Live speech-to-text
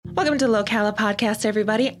Welcome to Locala Podcast,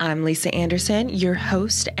 everybody. I'm Lisa Anderson, your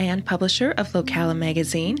host and publisher of Locala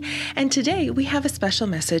Magazine, and today we have a special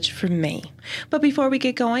message from me. But before we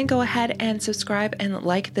get going, go ahead and subscribe and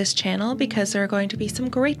like this channel because there are going to be some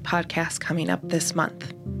great podcasts coming up this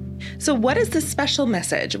month. So what is this special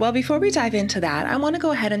message? Well, before we dive into that, I want to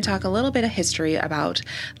go ahead and talk a little bit of history about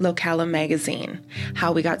Locala Magazine,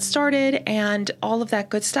 how we got started, and all of that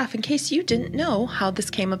good stuff in case you didn't know how this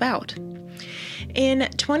came about. In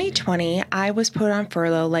 2020, I was put on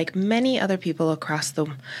furlough like many other people across the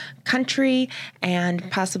country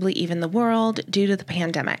and possibly even the world due to the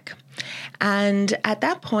pandemic. And at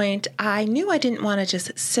that point, I knew I didn't want to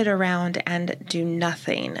just sit around and do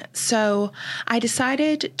nothing. So I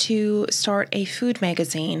decided to start a food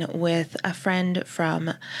magazine with a friend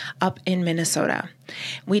from up in Minnesota.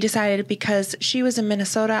 We decided because she was in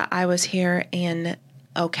Minnesota, I was here in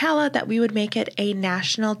Locala, that we would make it a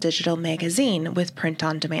national digital magazine with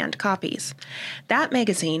print-on-demand copies. That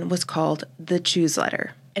magazine was called The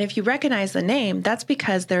Chewsletter. And if you recognize the name, that's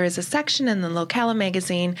because there is a section in the Locala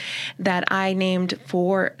magazine that I named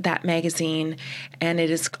for that magazine, and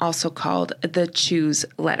it is also called The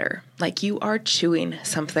Chewsletter, like you are chewing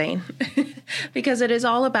something, because it is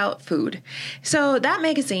all about food. So that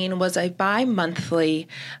magazine was a bi-monthly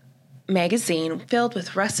magazine filled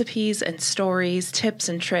with recipes and stories, tips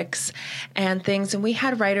and tricks and things. And we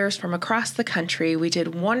had writers from across the country. We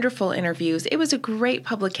did wonderful interviews. It was a great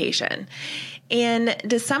publication. In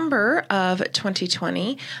December of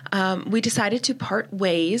 2020, we decided to part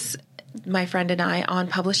ways, my friend and I, on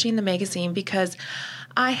publishing the magazine because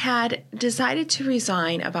I had decided to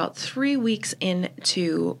resign about 3 weeks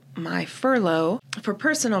into my furlough for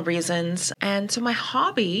personal reasons. And so my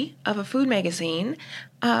hobby of a food magazine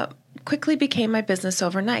quickly became my business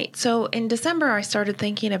overnight. So in December, I started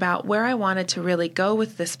thinking about where I wanted to really go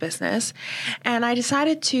with this business. And I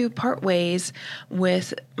decided to part ways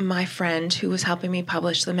with my friend who was helping me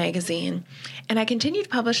publish the magazine. And I continued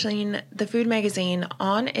publishing the food magazine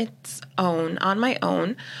on my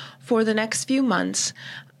own, for the next few months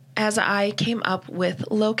as I came up with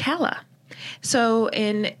Locala. So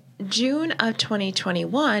in June of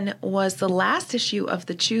 2021 was the last issue of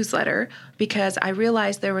the Chewsletter because I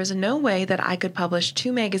realized there was no way that I could publish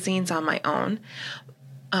 2 magazines on my own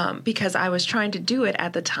because I was trying to do it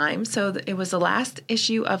at the time. So it was the last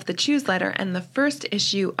issue of the Chewsletter and the first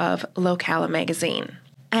issue of Locala magazine.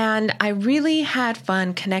 And I really had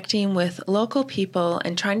fun connecting with local people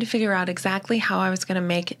and trying to figure out exactly how I was going to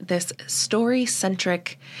make this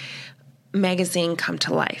story-centric magazine come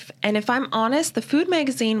to life. And if I'm honest, the food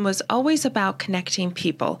magazine was always about connecting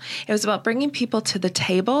people. It was about bringing people to the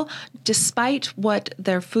table, despite what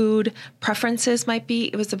their food preferences might be.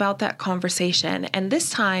 It was about that conversation. And this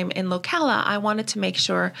time in Locala, I wanted to make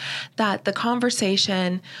sure that the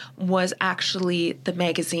conversation was actually the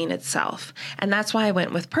magazine itself. And that's why I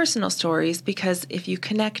went with personal stories, because if you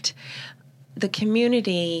connect the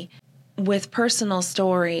community with personal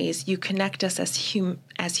stories, you connect us as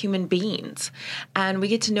human beings, and we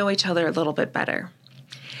get to know each other a little bit better.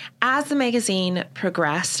 As the magazine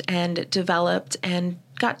progressed and developed and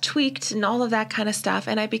got tweaked and all of that kind of stuff,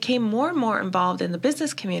 and I became more and more involved in the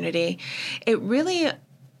business community, it really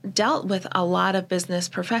dealt with a lot of business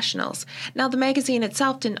professionals. Now, the magazine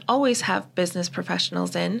itself didn't always have business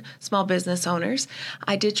professionals in, small business owners.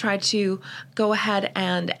 I did try to go ahead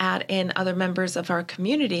and add in other members of our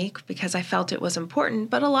community because I felt it was important,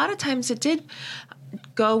 but a lot of times it did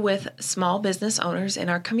go with small business owners in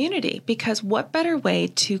our community, because what better way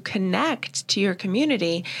to connect to your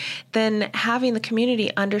community than having the community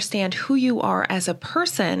understand who you are as a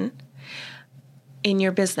person in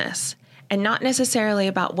your business? And not necessarily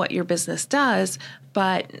about what your business does,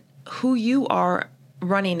 but who you are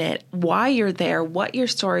running it, why you're there, what your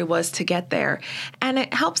story was to get there. And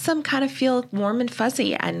it helps them kind of feel warm and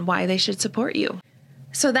fuzzy and why they should support you.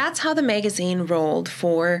 So that's how the magazine rolled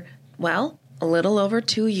for, well, a little over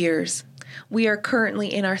 2 years. We are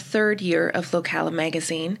currently in our 3rd year of Locala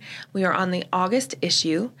magazine. We are on the August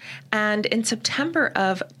issue, and in September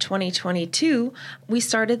of 2022, we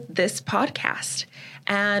started this podcast.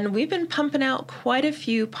 And we've been pumping out quite a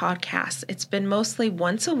few podcasts. It's been mostly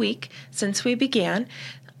once a week since we began.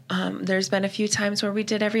 There's been a few times where we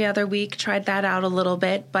did every other week, tried that out a little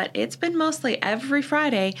bit, but it's been mostly every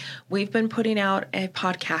Friday. We've been putting out a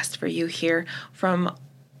podcast for you here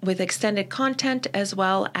with extended content as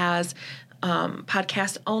well as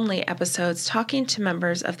podcast-only episodes talking to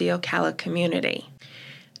members of the Locala community.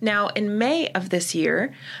 Now, in May of this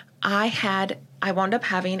year, I wound up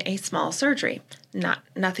having a small surgery.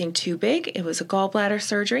 Nothing too big. It was a gallbladder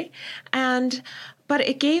surgery. But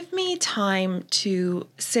it gave me time to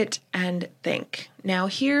sit and think. Now,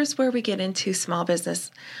 here's where we get into small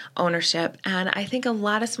business ownership, and I think a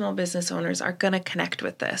lot of small business owners are going to connect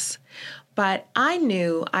with this. But I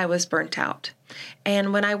knew I was burnt out.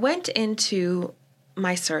 And when I went into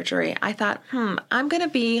my surgery, I thought, I'm going to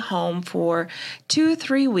be home for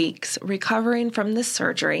 2-3 weeks recovering from this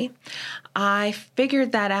surgery. I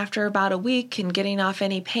figured that after about a week and getting off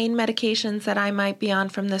any pain medications that I might be on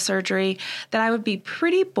from the surgery, that I would be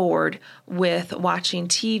pretty bored with watching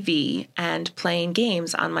TV and playing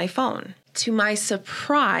games on my phone. To my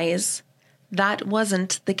surprise, that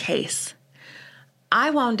wasn't the case. I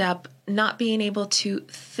wound up not being able to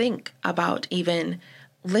think about even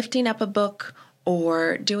lifting up a book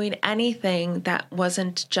or doing anything that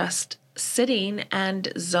wasn't just sitting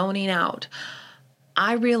and zoning out.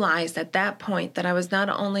 I realized at that point that I was not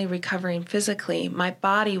only recovering physically, my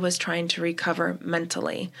body was trying to recover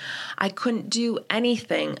mentally. I couldn't do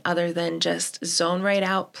anything other than just zone right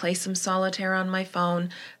out, play some solitaire on my phone,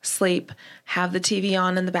 sleep, have the TV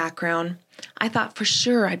on in the background. I thought for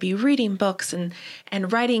sure I'd be reading books and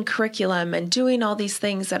writing curriculum and doing all these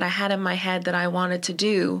things that I had in my head that I wanted to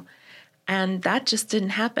do, and that just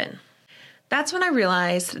didn't happen. That's when I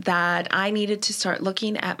realized that I needed to start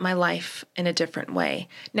looking at my life in a different way.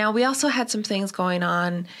 Now, we also had some things going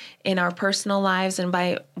on in our personal lives, and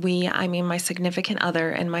by we, I mean my significant other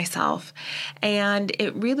and myself. And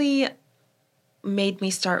it really made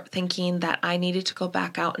me start thinking that I needed to go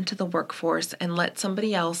back out into the workforce and let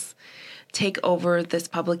somebody else take over this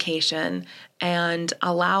publication and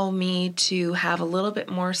allow me to have a little bit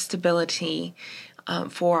more stability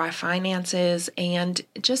for our finances and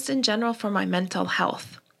just in general for my mental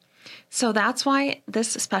health. So that's why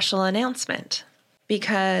this special announcement,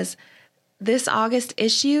 because this August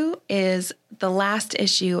issue is the last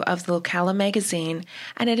issue of the Locala magazine,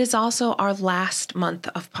 and it is also our last month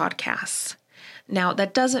of podcasts. Now,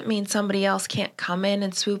 that doesn't mean somebody else can't come in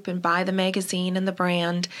and swoop and buy the magazine and the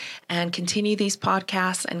brand and continue these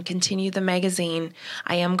podcasts and continue the magazine.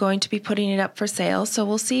 I am going to be putting it up for sale, so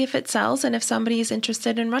we'll see if it sells and if somebody is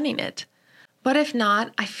interested in running it. But if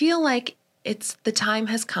not, I feel like the time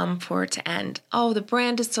has come for it to end. Oh, the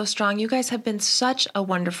brand is so strong. You guys have been such a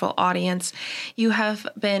wonderful audience. You have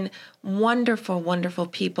been wonderful, wonderful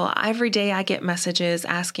people. Every day I get messages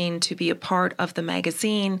asking to be a part of the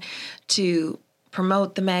magazine, to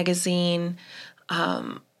promote the magazine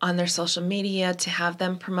on their social media, to have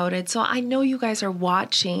them promoted. So I know you guys are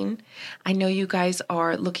watching. I know you guys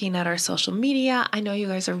are looking at our social media. I know you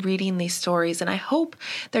guys are reading these stories, and I hope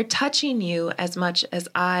they're touching you as much as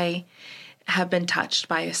I have been touched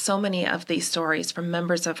by so many of these stories from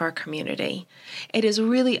members of our community. It is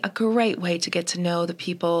really a great way to get to know the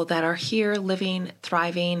people that are here living,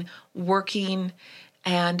 thriving, working,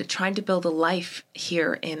 and trying to build a life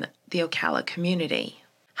here in the Locala community.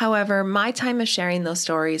 However, my time of sharing those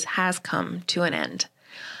stories has come to an end.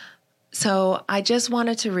 So I just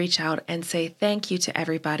wanted to reach out and say thank you to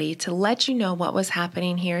everybody, to let you know what was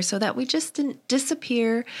happening here so that we just didn't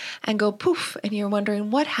disappear and go poof and you're wondering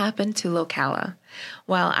what happened to Locala.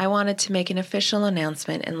 Well, I wanted to make an official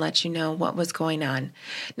announcement and let you know what was going on.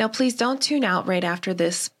 Now, please don't tune out right after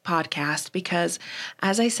this podcast because,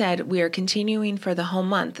 as I said, we are continuing for the whole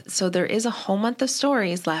month. So there is a whole month of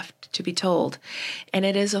stories left to be told. And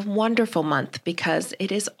it is a wonderful month because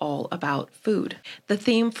it is all about food. The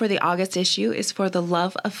theme for the August issue is for the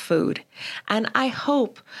love of food. And I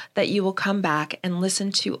hope that you will come back and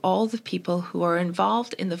listen to all the people who are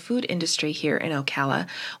involved in the food industry here in Locala.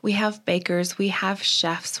 We have bakers, we have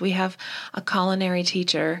chefs, we have a culinary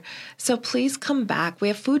teacher. So please come back. We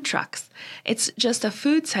have food trucks. It's just a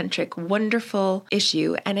food-centric, wonderful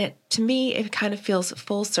issue. And to me, it kind of feels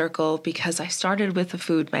full circle because I started with a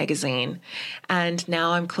food magazine and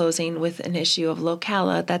now I'm closing with an issue of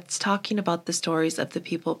Locala that's talking about the stories of the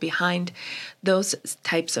people behind those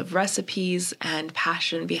types of recipes and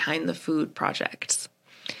passion behind the food projects.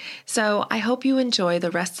 So I hope you enjoy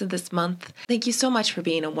the rest of this month. Thank you so much for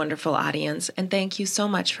being a wonderful audience, and thank you so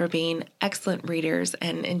much for being excellent readers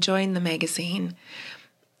and enjoying the magazine.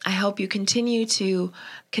 I hope you continue to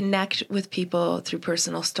connect with people through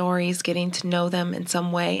personal stories, getting to know them in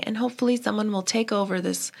some way, and hopefully someone will take over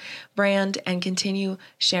this brand and continue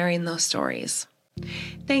sharing those stories.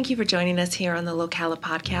 Thank you for joining us here on the Locala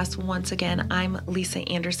podcast. Once again, I'm Lisa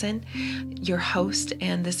Anderson, your host,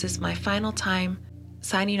 and this is my final time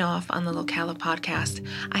signing off on the Locala podcast.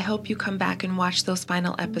 I hope you come back and watch those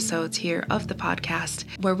final episodes here of the podcast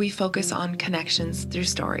where we focus on connections through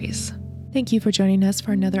stories. Thank you for joining us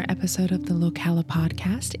for another episode of the Locala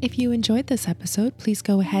podcast. If you enjoyed this episode, please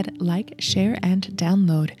go ahead, like, share, and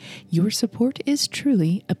download. Your support is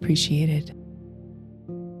truly appreciated.